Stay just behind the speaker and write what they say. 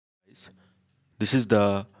guys. This is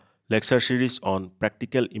the lecture series on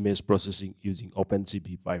practical image processing using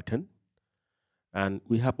OpenCV Python, and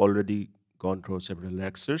we have already gone through several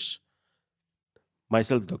lectures.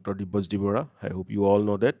 Myself, Dr. Bora. I hope you all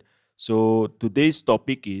know that. So today's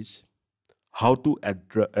topic is how to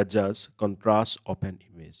adjust contrast of an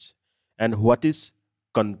image, and what is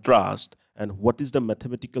contrast, and what is the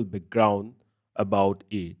mathematical background about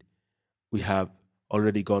it. We have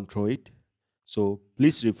already gone through it. So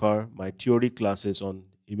please refer my theory classes on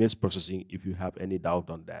image processing if you have any doubt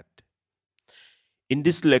on that. In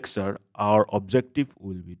this lecture, our objective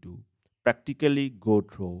will be to practically go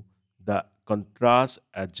through the contrast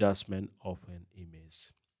adjustment of an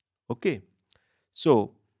image. Okay,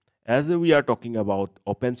 so as we are talking about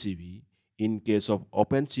OpenCV, in case of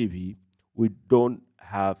OpenCV, we don't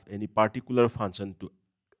have any particular function to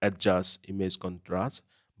adjust image contrast,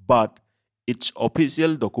 but its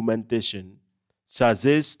official documentation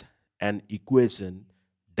suggests an equation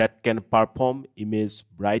that can perform image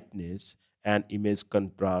brightness and image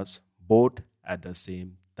contrast both at the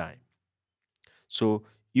same time. So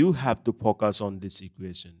you have to focus on this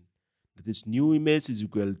equation. That is, new image is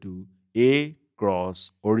equal to A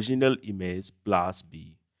cross original image plus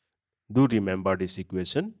B. Do remember this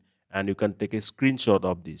equation, and you can take a screenshot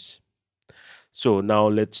of this. So now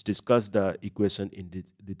let's discuss the equation in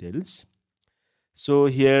details. So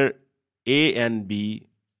here A and B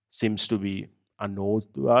seems to be unknown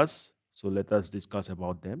to us. So let us discuss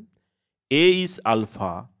about them. A is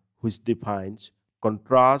alpha, which defines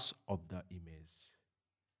contrast of the image.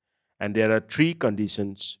 And there are three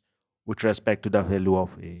conditions with respect to the value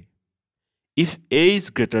of A. If A is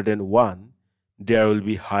greater than 1, there will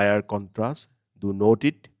be higher contrast. Do note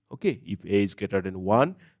it. Okay, if A is greater than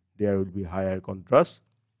 1, there will be higher contrast.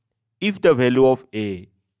 If the value of A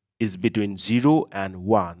is between 0 and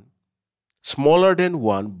 1, smaller than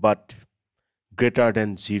 1 but greater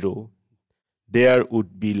than 0, there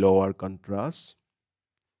would be lower contrast.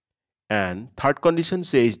 And third condition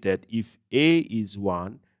says that if A is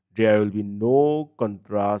 1, there will be no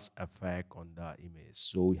contrast effect on the image.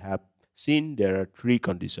 So we have seen there are three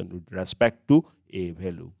conditions with respect to A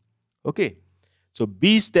value. Okay, so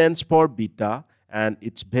B stands for beta, and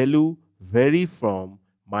its value vary from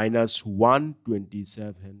minus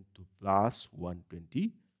 127 to plus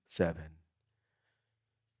 127.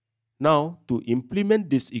 Now, to implement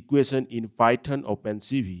this equation in Python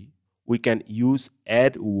OpenCV, we can use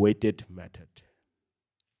add weighted method.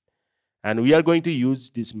 And we are going to use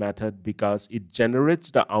this method because it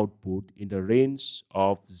generates the output in the range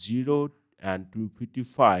of 0 and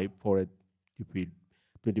 255 for a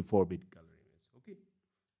 24-bit color image. Okay,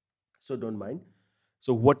 so don't mind.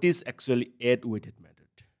 So what is actually add weighted method?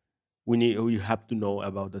 We have to know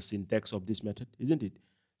about the syntax of this method, isn't it?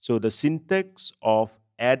 So the syntax of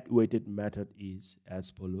add weighted method is as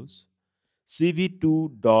follows: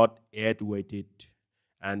 cv2 dot add weighted,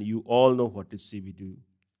 and you all know what is cv2.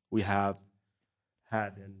 We have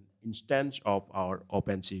had an instance of our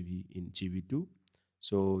OpenCV in cv2.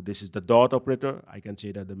 So this is the dot operator. I can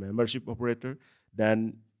say that the membership operator.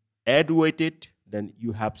 Then add weighted. Then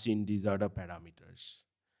you have seen these are the parameters.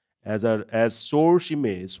 As source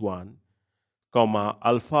image 1, comma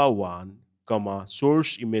alpha 1, comma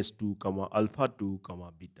source image 2, comma alpha 2,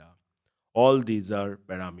 comma beta. All these are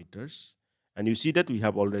parameters. And you see that we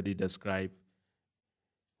have already described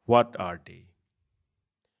what are they.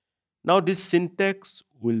 Now this syntax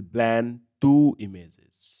will blend two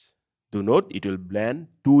images. Do note, it will blend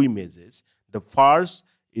two images. The first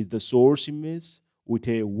is the source image with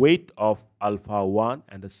a weight of alpha 1,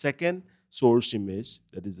 and the second source image,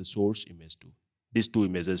 that is the source image 2. These two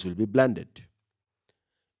images will be blended.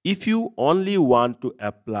 If you only want to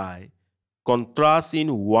apply contrast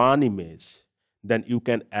in one image, then you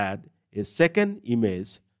can add a second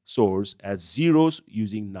image source as zeros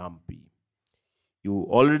using numpy. You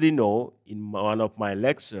already know in one of my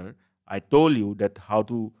lectures, I told you that how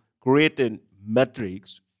to create a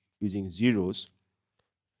matrix using zeros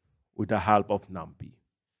with the help of numpy.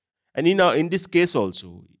 And in this case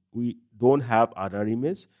also, we don't have other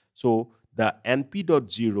image. So the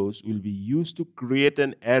np.zeros will be used to create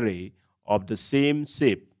an array of the same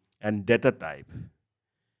shape and data type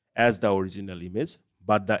as the original image,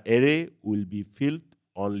 but the array will be filled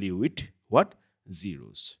only with what?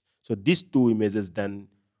 Zeros. So these two images then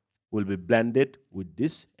will be blended with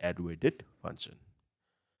this add weighted function.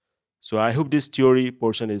 So I hope this theory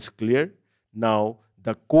portion is clear. Now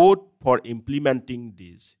the code for implementing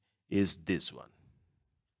this is this one.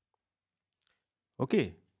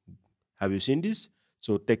 Okay, have you seen this?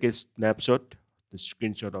 So take a snapshot, the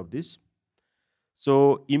screenshot of this.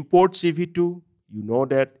 So import cv2, you know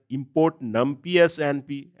that import numpy as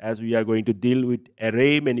np, as we are going to deal with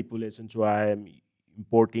array manipulation. So I am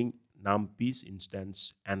importing numpy's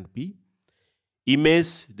instance np.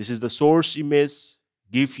 Image, this is the source image.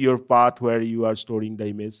 Give your path where you are storing the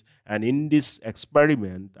image. And in this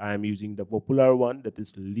experiment, I am using the popular one, that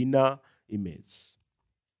is Lina image.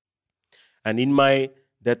 And in my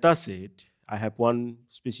data set, I have one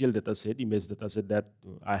special data set, image data set, that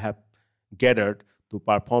I have gathered to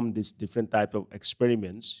perform this different type of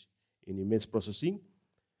experiments in image processing.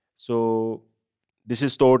 So this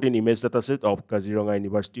is stored in image dataset of Kaziranga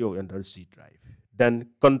University of under C drive. Then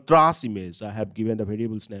contrast image, I have given the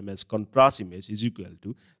variable's name as contrast image is equal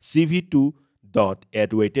to cv2 dot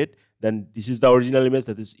add weighted. Then this is the original image,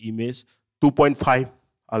 that is image 2.5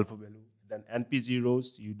 alpha value. Then np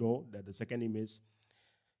zeros, you know that the second image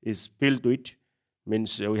is filled with,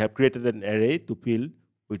 means we have created an array to fill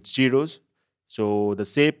with zeros. So the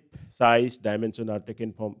shape, size, dimension are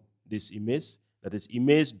taken from this image, that is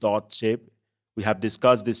image dot shape. We have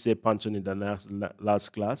discussed this shape function in the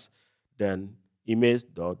last class. Then image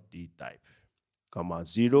dot d type, comma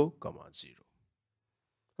 0, comma 0.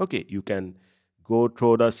 Okay, you can go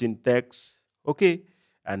through the syntax. Okay,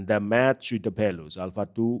 and the match with the values alpha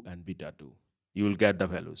 2 and beta 2. You will get the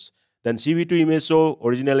values. Then CV2 image show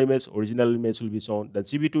original image will be shown. Then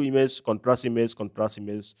CV2 image, contrast image, contrast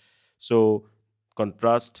image. So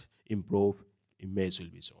contrast improve image will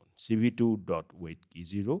be shown. CV2 dot weight key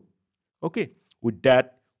 0. Okay, with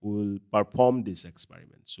that we will perform this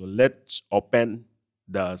experiment. So let's open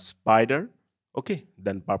the spider. Okay,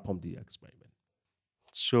 then perform the experiment.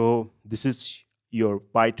 So this is your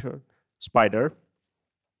Python spider.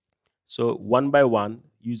 So one by one,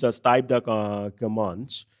 you just type the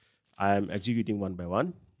commands. I am executing one by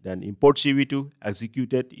one. Then import CV2,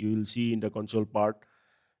 execute it. You will see in the console part.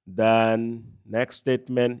 Then next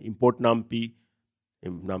statement, import numpy.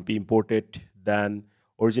 Numpy imported. Then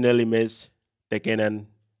original image taken and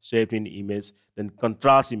saved in image. Then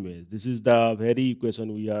contrast image. This is the very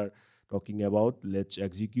equation we are talking about. Let's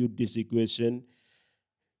execute this equation.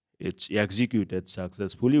 It's executed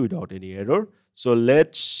successfully without any error. So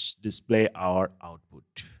let's display our output.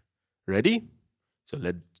 Ready? So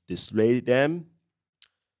let's display them.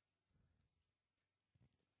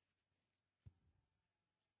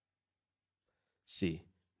 See,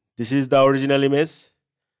 this is the original image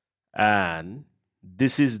and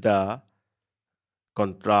this is the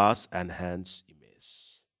contrast enhanced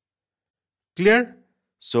image. Clear?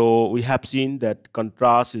 So we have seen that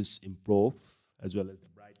contrast is improved as well as the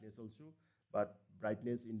brightness also. But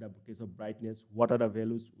brightness, in the case of brightness, what are the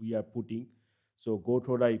values we are putting? So go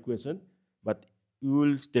through the equation, but you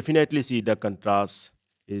will definitely see the contrast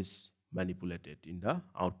is manipulated in the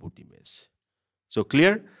output image. So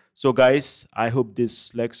clear? So guys, I hope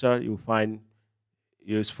this lecture you find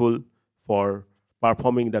useful for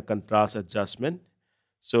performing the contrast adjustment.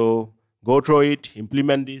 So go through it,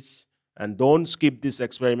 implement this, and don't skip this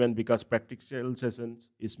experiment because practical sessions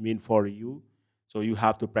is meant for you. So you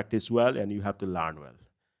have to practice well and you have to learn well.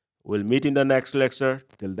 We'll meet in the next lecture.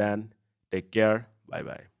 Till then, take care.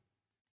 Bye-bye.